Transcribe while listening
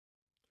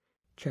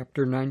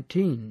Chapter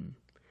 19.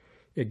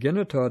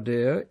 Egenita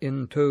de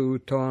in to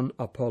ton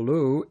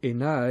Apollo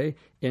enai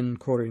in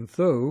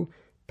Corintho,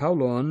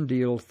 Paulon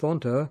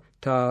dielthonta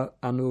ta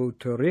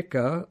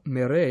anouterica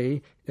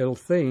mere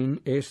elthein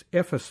es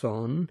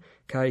Epheson,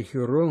 kai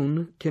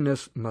hieron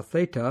tinnis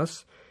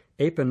mathetas,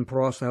 epen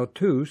pros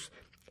autus,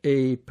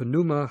 e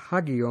pneuma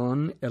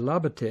hagion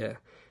elabete,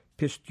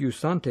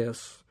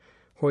 pistiusantes,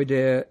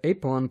 hoide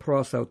epon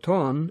pros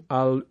auton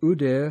al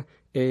ude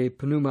e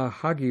pneuma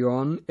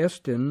hagion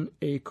estin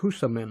e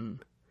cusamen.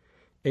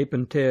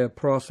 Epen te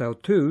pros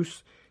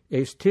autus,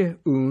 es te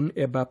un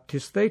e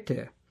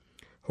baptistete,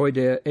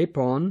 hoide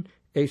epon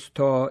es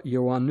ta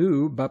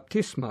Ioannou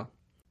baptisma.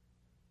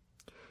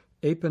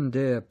 Epen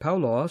de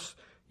Paulos,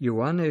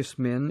 Ioannes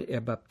men e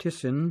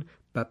baptisin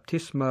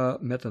baptisma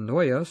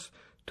metanoias,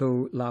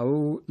 to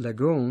lau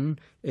legon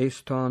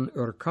es ton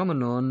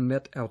urkamenon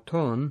met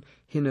auton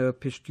hina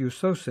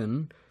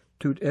pistiusosin,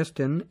 tut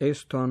estin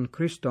es ton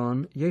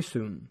Christon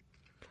Iesun.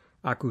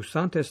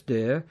 Accusantes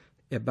de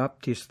e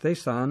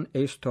baptisthesan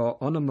es ta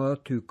onoma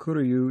tu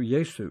curiu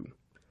Iesu.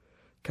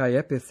 Kai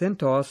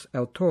epithentos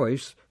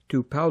autois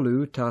tu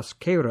Paulu tas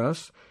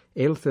keras,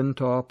 elthen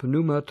ta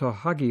pneuma ta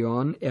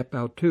hagion ep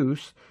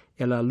autus,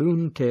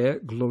 elalun te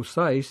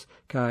glossais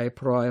kai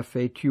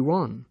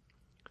proephetuon.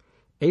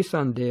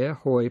 Esande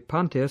hoi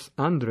pantes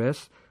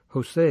Andres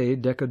Jose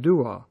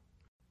decadua.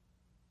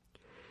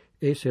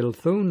 Es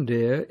elthon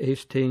de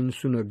estain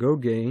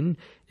synagogein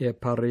e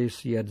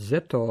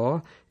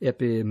parisiadzeta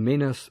epi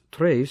menas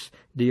tres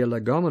dia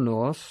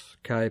legomenos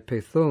kai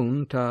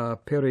pethon ta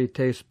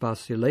perites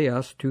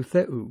basileas tu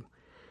theu.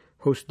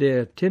 Hos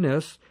de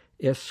tinnes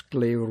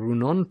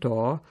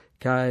esclerunonta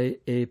kai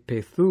e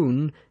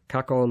pethun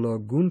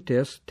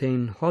kakologuntes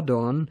ten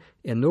hodon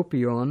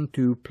enopion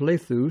tu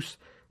plethus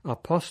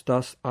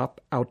apostas ap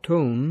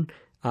auton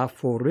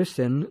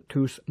aphorisen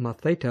tus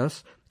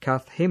mathetas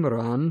kath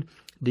hemeran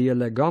dia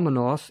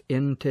legomenos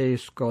in te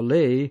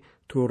skole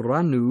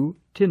turanu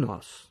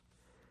tinos.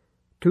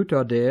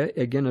 Tuta de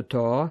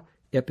egenita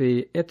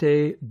epi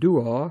ete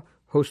dua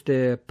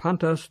hoste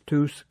pantas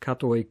tus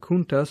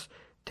katoikuntas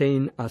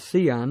ten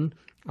asian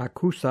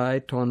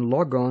accusai ton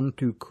logon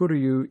tu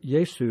curiu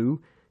Iesu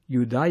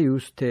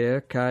Judaius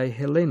te kai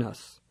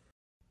Helenas.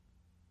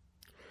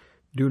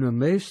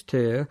 Dunames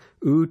te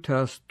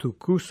utas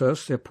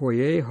tucusas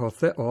epoie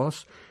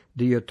hotheos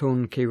dia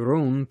ton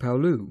keiron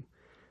Paulu.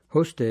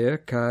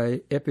 Hoste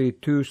kai epi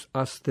tus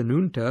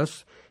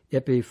asthenuntas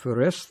epi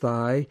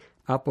foresthai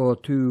apo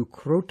tu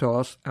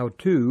krotos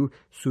autu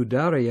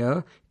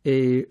sudaria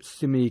e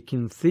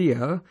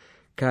simikinthia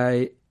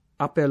kai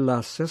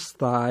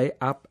apellasesthai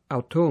ap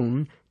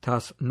auton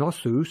tas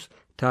nosus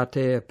ta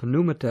te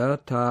pneumata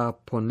ta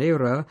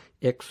ponera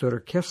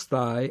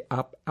exercesthai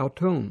ap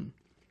auton.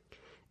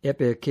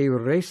 Epe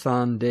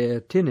keiresan de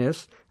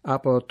tinnis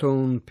apo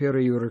ton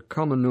periur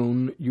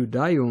commonon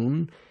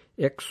Judaion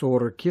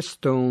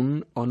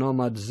exorciston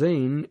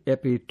onomadzein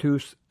epi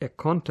tus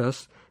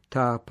econtas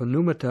ta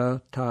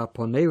pneumata ta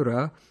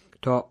ponera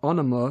ta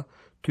onoma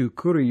tu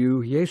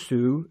curiu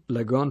Iesu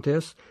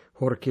legontes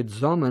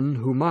horkidzomen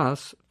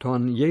humas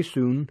ton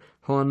Iesun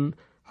hon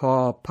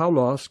ha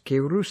Paulos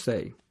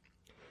keiruse.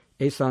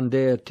 Esan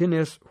de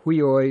tinnis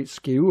huioi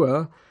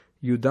skeua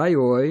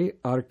Judaioi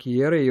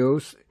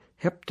archiereos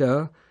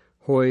hepta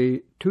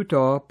hoi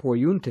tuta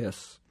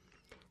poiuntes.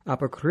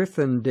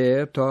 Apocrythen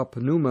de ta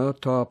pneuma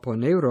ta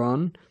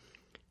poneron,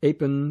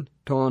 epen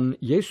ton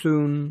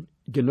Iesun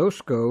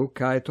gnosko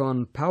kai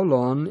ton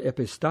Paulon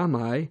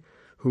epistamai,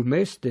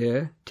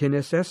 humeste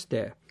tinnis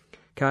este,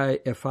 kai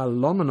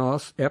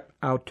ephalomenos ep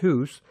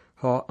autus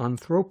ha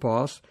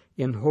anthropos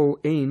in ho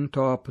ein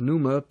ta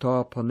pneuma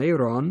ta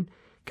poneron,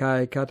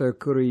 kai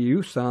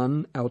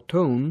katakuriusan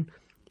auton,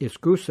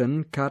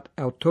 iscusen kat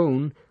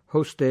auton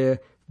hoste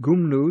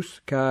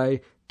gumnus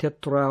kai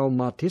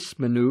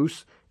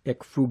tetraumatismenus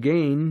ec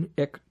fugein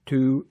ec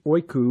tu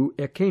oiku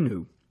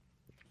ecenu.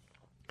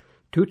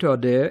 Tuta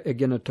de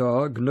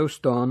egenita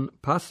gnoston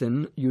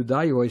pasin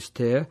Judaiois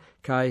te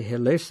kai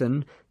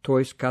helesen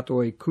tois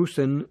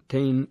katoikusen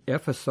ten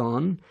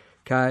Epheson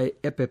kai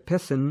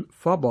epipesen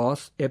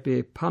phobos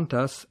epi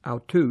pantas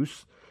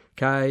autus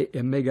kai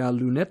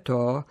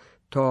emegaluneta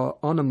ta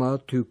onoma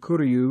tu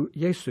curiu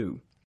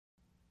Iesu.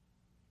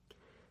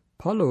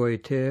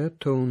 Pauloi te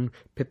ton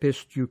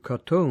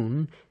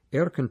pepistiukaton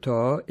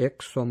erkenta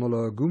ex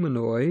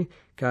homologumenoi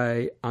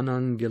kai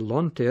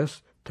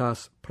anangelontes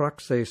tas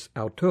praxes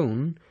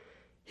auton,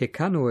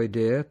 hicanoi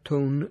de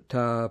ton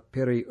ta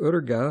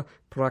periurga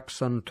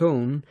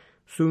praxanton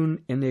sun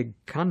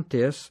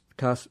enegantes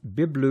tas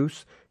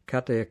biblus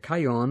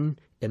katekaion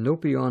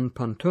enopion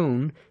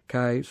panton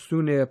kai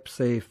sune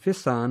pse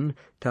physan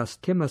tas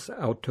timas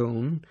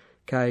auton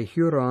kai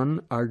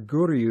huron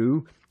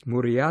arguriu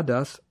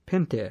muriadas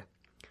pente.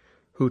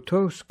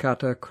 Hutos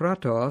kata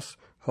kratos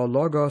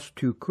hologos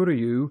tu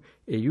curiu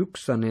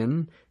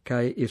euxanen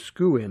kai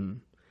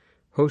iskuin.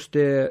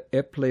 Hoste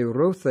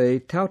eplerothe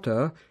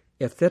tauta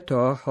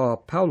etheta ha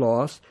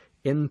Paulos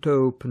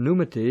ento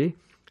pneumati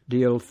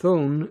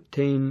dielthon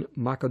ten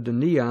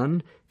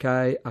Macedonian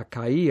kai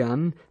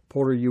Achaian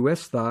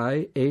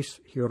poriuesthai eis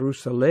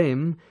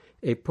Jerusalem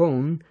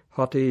epon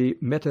hoti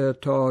meta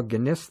ta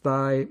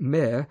genesthai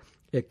me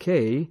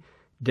eke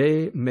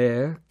de me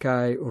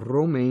kai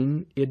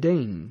Romain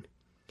idain.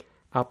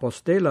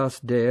 Apostelas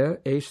de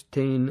eis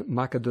ten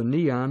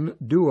Macedonian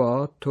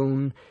dua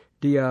ton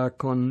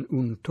diakon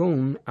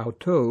unton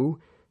auto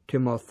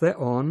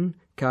Timotheon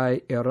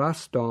kai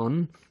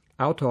Eraston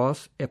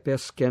autos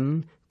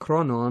epesken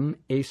chronon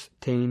eis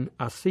ten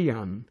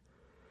Asian.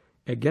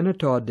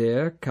 Egeneta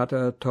de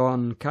kata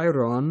ton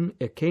Chiron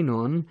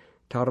ekenon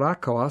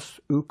tarakos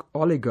uk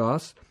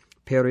oligos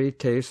peri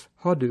tes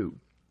hodu.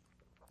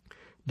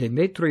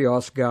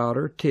 Demetrios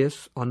gar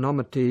tis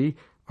onomati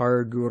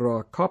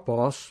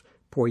argurokopos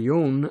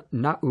poion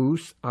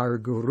naus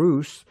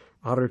argurus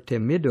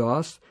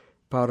artemidos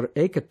par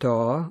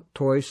eketa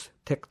tois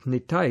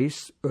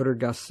technitais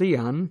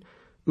urgasian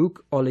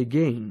uk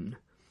oligein,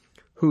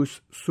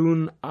 hus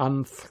sun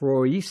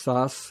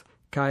anthroisas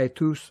cae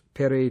tus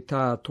peri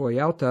ta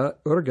toiauta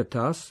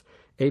urgatas,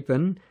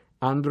 epen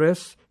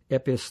andres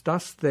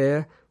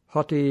epistaste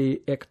hoti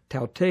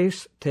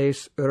ectautes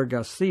tes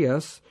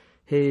urgasias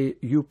he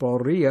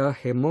euporia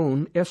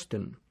hemon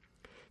esten,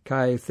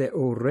 cae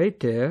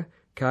theorete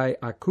cae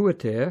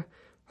acuete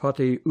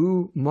hoti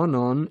u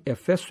monon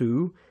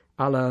Ephesu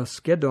ala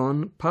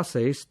skedon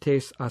passes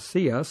tes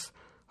Asias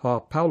ha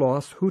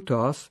Paulos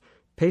hutos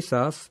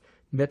pesas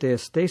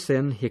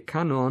metestesen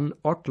hikanon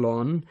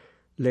oklon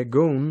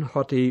legon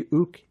hoti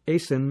uk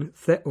esen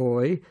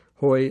theoi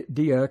hoi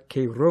dia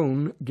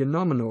keiron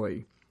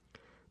genomenoi.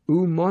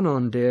 U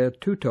monon de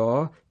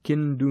tuta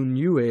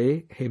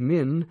kindunue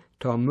hemin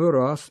ta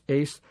muros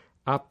eis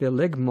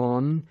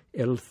apelegmon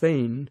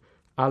elthein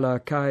ala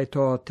kai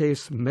ta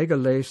tes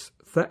megales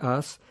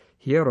theas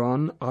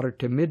hieron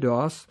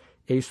artemidos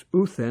eis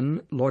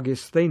uthen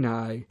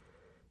logisthenae,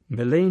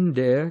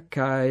 melende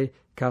kai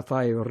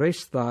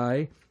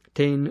kathairesthai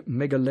ten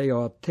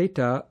megaleo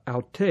theta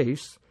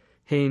autes,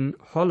 hen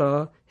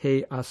holla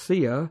he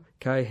Asia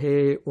kai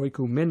he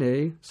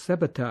oikumene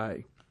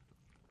sebetai.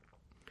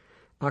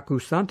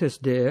 Accusantes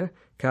de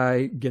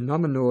kai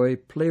genomenoi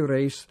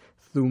pleres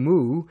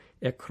thumu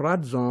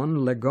ekradzon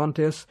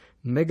legontes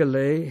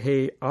megale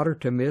he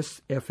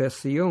Artemis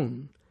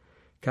Ephesion,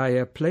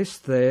 kai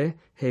plesthe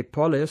he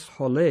polis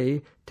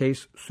hole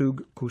tes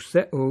sug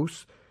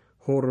kuseos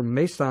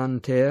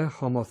hormesan te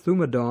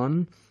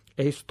homothumedon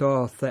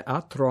esto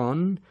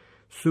theatron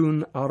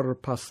sun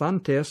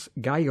arpasantes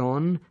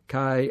Gaion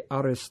kai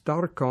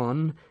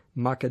Aristarchon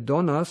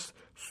Macedonas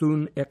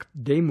sun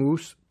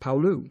ecdemus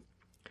Paulu.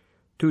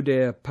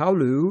 Tude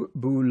Paulu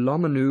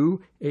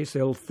bulomenu es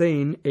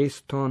elthein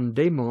es ton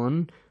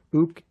daemon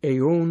uk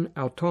eon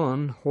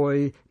auton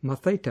hoi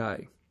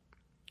mathetai.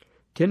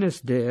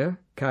 Tenes de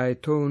kai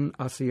ton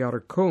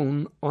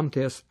asiarchon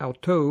ontes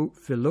auto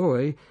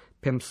philoi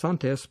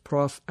pemsantes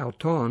pros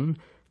auton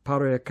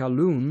pare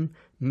kalun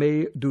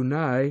me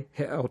dunai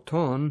he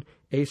auton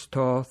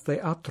esto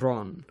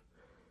theatron.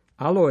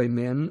 Aloi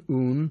men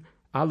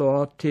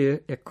alo te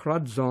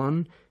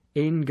ekradzon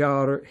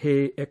engar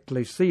he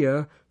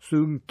ecclesia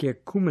sum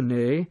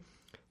kecumene,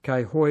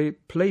 kai hoi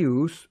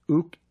pleus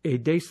uk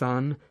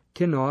edesan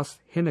tinos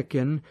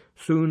henekin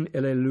sun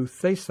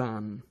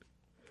eleluthesan.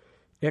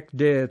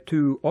 Ecde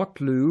tu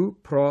otlu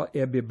pro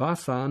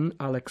ebibasan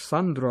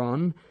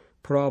Alexandron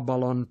pro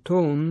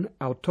balonton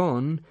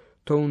auton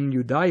ton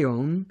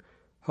Judaion,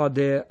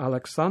 hode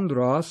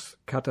Alexandros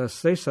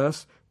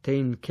katasesas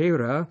ten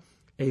kera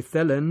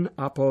ethelen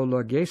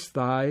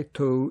apologesthai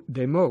to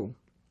demo.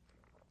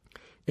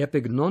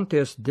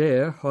 Epignontes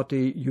de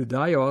hoti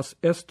Judaios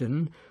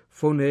esten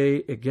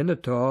phone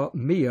egenita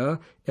mia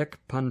ec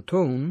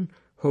panton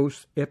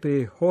hos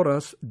epi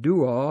horas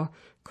dua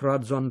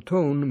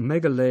cradzonton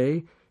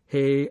megale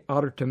he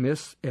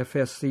Artemis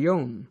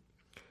Ephesion.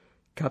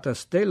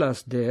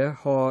 Catastelas de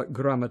ha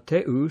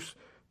grammateus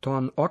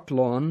ton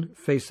oklon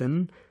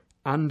phesen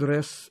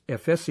Andres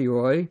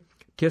Ephesioi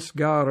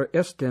tisgar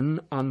esten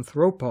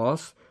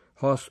anthropos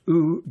hos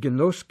u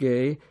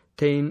genoske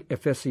ten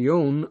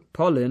Ephesion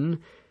polin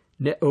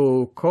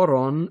neo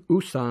koron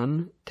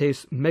usan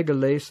tes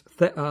megales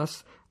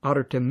theas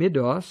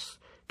Artemidos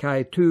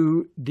kai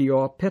tu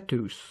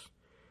diopetus.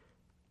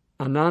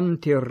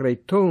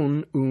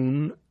 Anantireton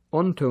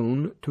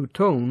onton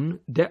tuton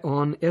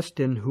deon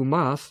esten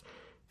humas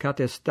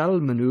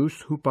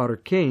catestalmenus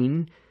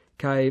huparkein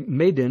kai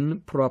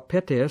meden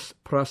propetes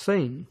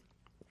prasein.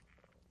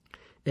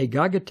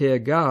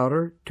 Egagete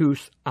gar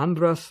tus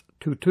andras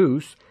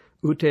tutus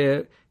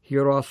ute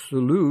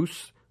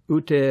hierosulus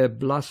ute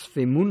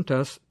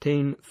blasphemuntas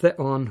ten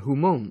theon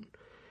humon.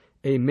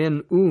 E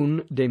men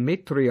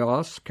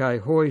Demetrios kai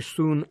hoi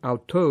sun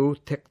auto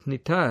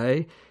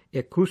technitae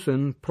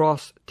ecusen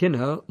pros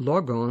tina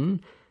logon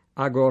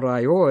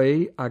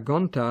agoraioi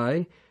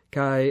agontai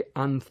kai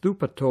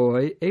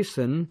anthupatoi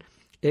esen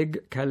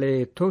eg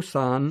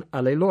kaletosan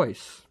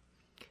alelois.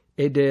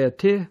 Ede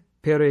te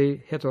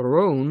pere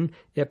heteron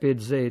epid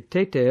ze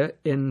tete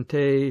en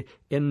te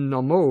en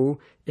nomo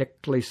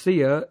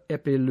ecclesia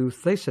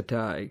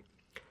epiluthesetai,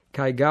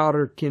 kai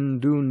gar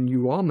kindun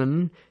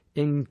uomen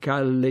en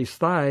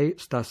kalestai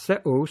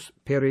staseos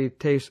peri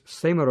tes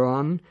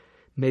semeron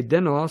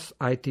medenos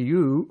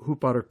aitiu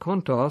hupar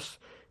kontos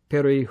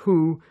peri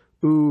hu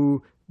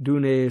u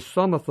dune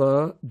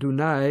somatha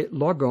dunai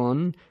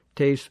logon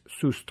tes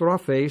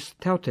sustrophes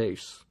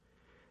tautes,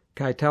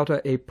 kai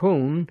tauta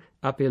epon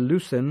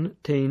apelusen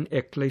ten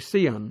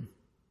ecclesian.